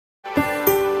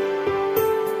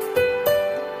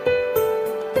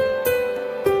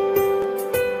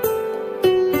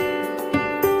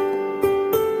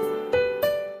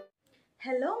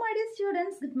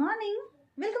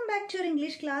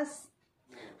class.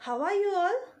 How are you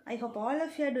all? I hope all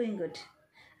of you are doing good.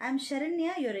 I am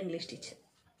Sharanya, your English teacher.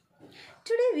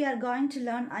 Today we are going to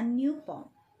learn a new poem.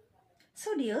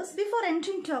 So dears, before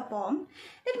entering to a poem,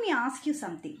 let me ask you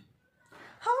something.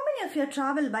 How many of you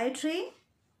travel by train?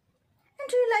 And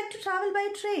do you like to travel by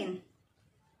train?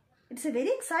 It's a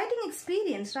very exciting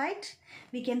experience, right?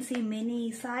 We can see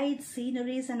many sights,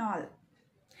 sceneries and all.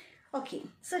 Okay,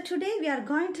 so today we are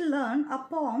going to learn a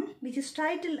poem which is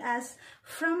titled as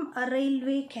From a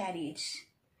Railway Carriage.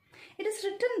 It is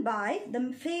written by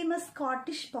the famous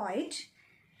Scottish poet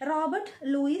Robert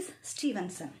Louis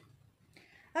Stevenson.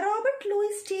 Robert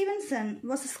Louis Stevenson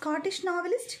was a Scottish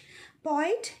novelist,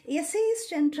 poet,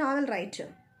 essayist and travel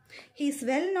writer. He is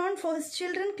well known for his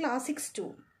children's classics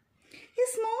too.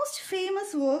 His most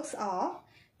famous works are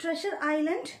Treasure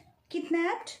Island,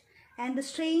 Kidnapped, and The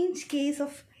Strange Case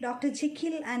of Dr.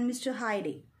 Jekyll and Mr.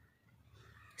 Hyde.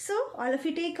 So, all of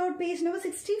you take out page number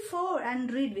 64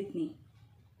 and read with me.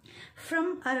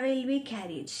 From a Railway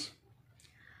Carriage.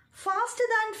 Faster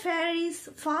than fairies,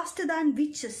 faster than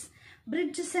witches,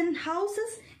 bridges and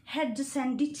houses, hedges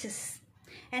and ditches,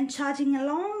 and charging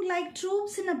along like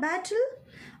troops in a battle,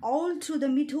 all through the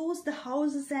meadows, the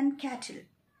houses and cattle.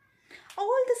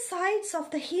 All the sides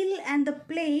of the hill and the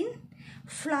plain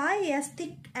fly as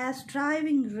thick as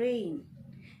driving rain,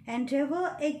 and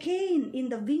ever again in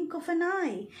the wink of an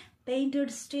eye, painted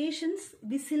stations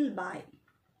whistle by.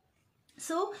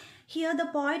 So, here the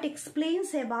poet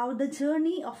explains about the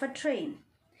journey of a train.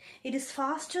 It is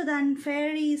faster than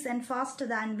fairies and faster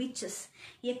than witches.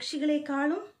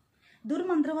 യക്ഷികളെക്കാളും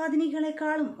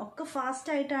ദുർമന്ത്രവാദിനികളെക്കാളും ഒക്കെ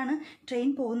fast ആയിട്ടാണ്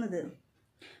train പോകുന്നത്.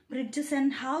 Bridges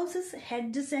and houses,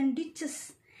 hedges and ditches,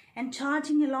 and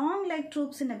charging along like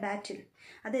troops in a battle.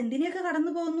 അതെന്തിനെയൊക്കെ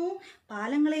കടന്നു പോകുന്നു?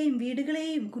 പാലങ്ങളെയും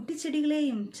വീടുകളെയും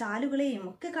കുറ്റിച്ചെടികളെയും ചാലുകളെയും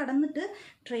ഒക്കെ കടന്നിട്ട്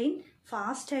train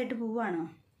fast ആയിട്ട് പോവുകയാണ്.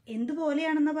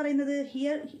 എന്തുപോലെയാണെന്ന് പറയുന്നത്?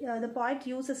 Here the poet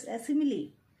uses a simile.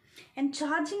 And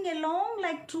charging along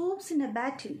like troops in a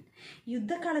battle.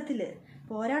 യുദ്ധക്കളത്തിൽ,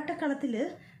 പോരാട്ടക്കളത്തിൽ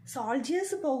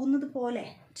soldiers പോകുന്നത് പോലെ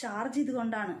charge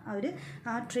ചെയ്തുകൊണ്ടാണ് അവർ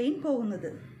ആ ട്രെയിൻ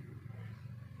പോകുന്നത്.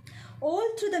 All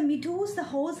through the meadows, the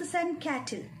horses and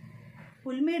cattle.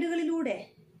 പുൽമേടുകളിലൂടെ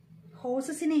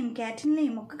ഹോഴ്സസിനെയും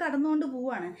കാറ്റിനെയും ഒക്കെ കടന്നുകൊണ്ട്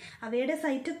പോവുകയാണ്. അവയുടെ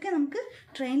സൈറ്റൊക്കെ നമുക്ക്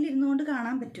ട്രെയിനിൽ ഇരുന്നുകൊണ്ട്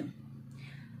കാണാൻ പറ്റും.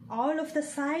 All of the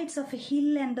sides of a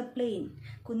hill and the plain.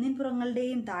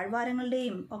 കുന്നിൻപുറങ്ങളുടെയും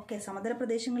താഴ്വാരങ്ങളുടെയും ഒക്കെ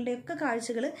സമതലപ്രദേശങ്ങളുടെയും ഒക്കെ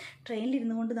കാഴ്ചകൾ ട്രെയിനിൽ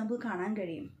ഇരുന്നുകൊണ്ട് നമുക്ക് കാണാൻ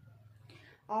കഴിയും.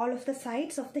 All of the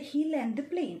sides of the hill and the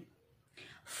plain.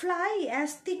 Fly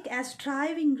as thick as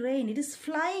driving rain. It is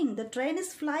flying. The train is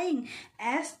flying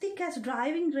as thick as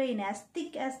driving rain, as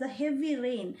thick as the heavy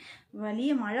rain.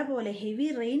 വലിയ മഴ പോലെ, heavy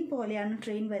rain പോലെയാണ്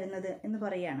train വരുന്നത് എന്ന്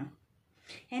പറയാണ്.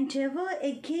 And ever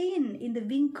again in the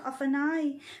wink of an eye,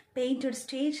 painted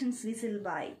stations whistle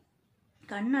by.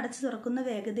 കണ്ണടച്ച് തുറക്കുന്ന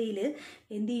വേഗതയിൽ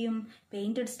എന്ത് ചെയ്യും?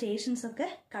 പെയിന്റഡ് സ്റ്റേഷൻസ് ഒക്കെ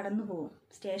കടന്നു പോവും.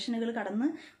 സ്റ്റേഷനുകൾ കടന്ന്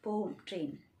പോവും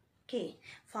train. Okay.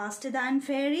 Faster than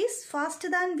fairies, faster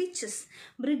than witches,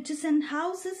 bridges and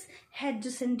houses,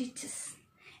 hedges and ditches,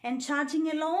 and charging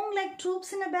along like troops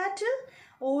in a battle,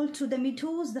 all through the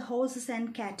meadows, the horses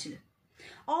and cattle.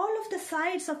 All of the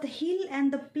sides of the hill and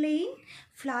the plain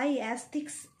fly as thick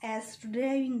as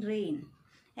driving rain,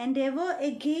 and ever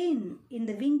again in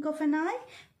the wink of an eye,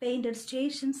 painted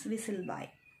stations whistle by.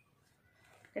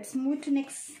 Let's move to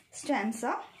next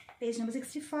stanza, page number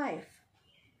 65.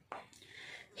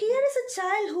 Here is a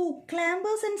child who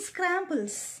clambers and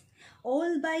scrambles,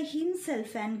 all by himself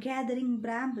and gathering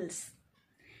brambles.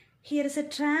 Here is a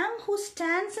tramp who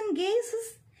stands and gazes,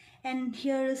 and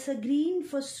here is a green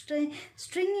for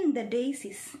stringing the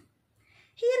daisies.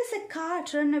 Here is a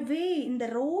cart run away in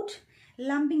the road,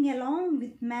 lumping along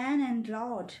with man and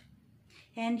lord.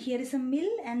 And here is a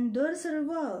mill and there's a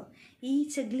river,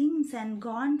 each a glimpse and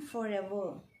gone forever.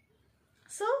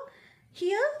 So,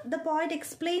 here the poet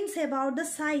explains about the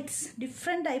sights,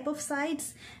 different type of sights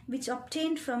which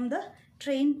obtained from the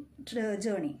train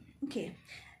journey. Okay.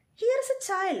 Here is a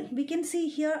child. We can see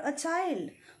here a child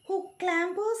who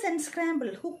clambers and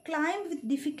scrambles, who climb with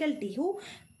difficulty. Who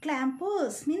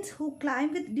clambers means who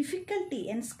climb with difficulty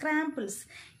and scrambles.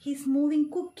 He is moving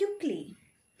quickly,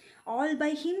 all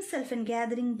by himself and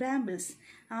gathering brambles.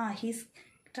 He is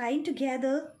trying to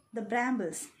gather the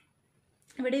brambles.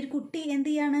 ഇവിടെ ഒരു കുട്ടി എന്ത്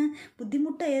ചെയ്യാണ്?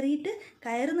 ബുദ്ധിമുട്ടേറിയിട്ട്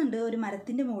കയറുന്നുണ്ട് ഒരു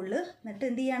മരത്തിൻ്റെ മുകളിൽ. എന്നിട്ട്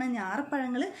എന്ത് ചെയ്യാണ്?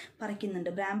 ഞാറപ്പഴങ്ങൾ പറിക്കുന്നുണ്ട്.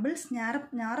 ബ്രാമ്പിൾസ്,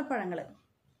 ഞാറപ്പഴങ്ങൾ.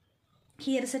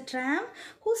 Here is a tramp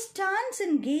who stands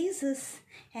and gazes,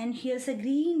 and here is a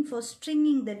green for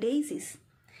stringing the daisies.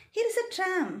 Here is a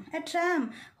tramp. A tramp.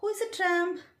 Who is a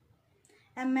tramp?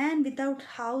 A man without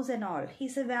house and all. He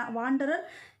is a wanderer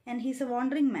and he is a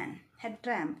wandering man. A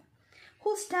tramp.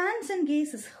 who stands and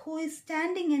gazes, who is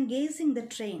standing and gazing the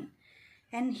train.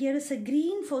 And here is a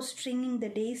green for stringing the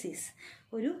daisies.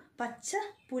 ഒരു പച്ച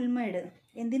പുൽമേട്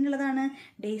എന്തിനുള്ളതാണ്?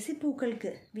 Daisy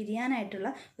പൂക്കൾക്ക് വിരിയാനായിട്ടുള്ള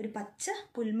ഒരു പച്ച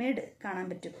പുൽമേട് കാണാൻ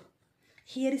പറ്റും.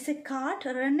 Here is A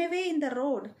cart run away in the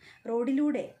road.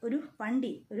 റോഡിലൂടെ ഒരു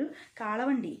വണ്ടി, ഒരു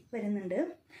കാളവണ്ടി വരുന്നുണ്ട്.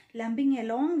 ലംബിങ്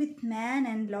along with man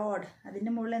and load.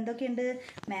 അതിൻ്റെ മുകളിൽ എന്തൊക്കെയുണ്ട്?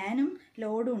 മാനും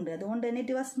ലോഡും ഉണ്ട്. അതുകൊണ്ട് തന്നെ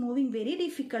it was moving very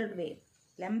difficult way.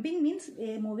 Lumbing means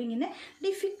moving in a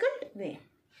difficult way.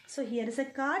 So here is a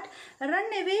cart run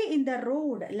away in the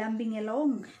road, lumbing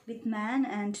along with man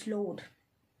and load.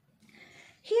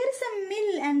 Here is a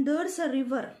mill and there's a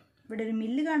river. ഇവിടെ ഒരു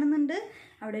mill കാണുന്നുണ്ട്,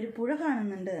 അവിടെ ഒരു പുഴ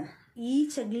കാണുന്നുണ്ട്.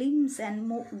 Each a glimpse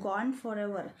and gone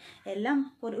forever. എല്ലാം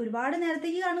ഒരുപാട്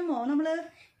നേരത്തേക്ക് കാണുമോ നമ്മൾ?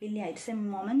 ഇല്ല. It's a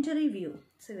momentary view.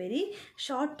 It's a very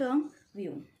short term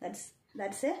view.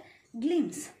 That's a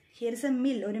glimpse. Here is A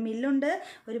mill. ഒരു മില്ലുണ്ട്,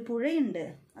 ഒരു പുഴയുണ്ട്.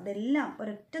 അതെല്ലാം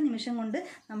ഒരൊറ്റ നിമിഷം കൊണ്ട്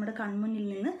നമ്മുടെ കൺമുന്നിൽ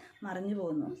നിന്ന് മറിഞ്ഞു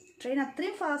പോകുന്നു. ട്രെയിൻ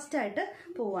അത്രയും ഫാസ്റ്റായിട്ട്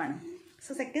പോവാണ്.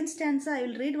 So second stanza I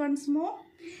will read once more.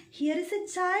 Here is A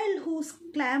child whose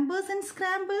ക്ലാംബേഴ്സ് and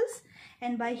സ്ക്രാമ്പിൾസ്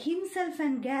and by himself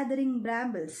and gathering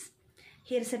ബ്രാമ്പിൾസ്.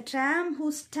 Here is A tram who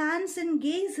stands and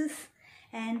gases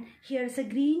and here is A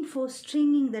green four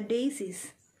stringing the ഡേസീസ്.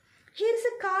 Here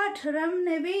is A cart run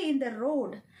away in the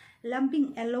road, lumping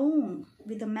along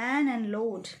with a man and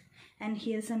load. And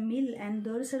here's a mill and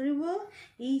there's a river,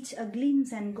 each a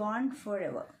glimpse and gone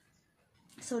forever.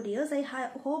 So dears, I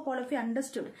hope all of you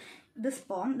understood this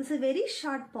poem. This is a very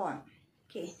short poem,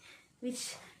 okay, which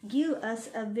give us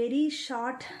a very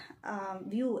short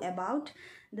view about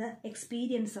the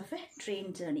experience of a train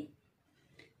journey.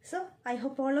 So I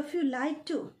hope all of you like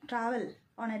to travel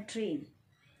on a train.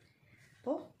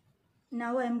 So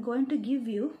now I am going to give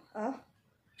you a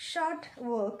short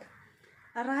work.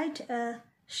 Write a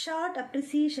short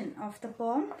appreciation of the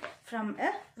poem from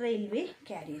a railway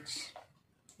carriage.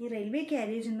 ഈ railway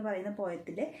carriage എന്ന് പറയുന്ന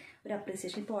പോയത്തിലെ ഒരു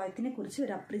appreciation, പോയത്തിനെ കുറിച്ച്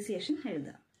ഒരു appreciation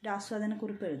എഴുതുക, ഒരു ആസ്വാദന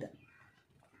കുറിപ്പ് എഴുതുക.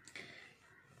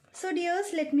 So dears,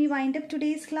 let me wind up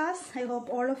today's class. I hope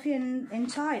all of you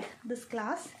enjoyed this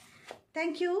class.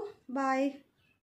 Thank you. Bye.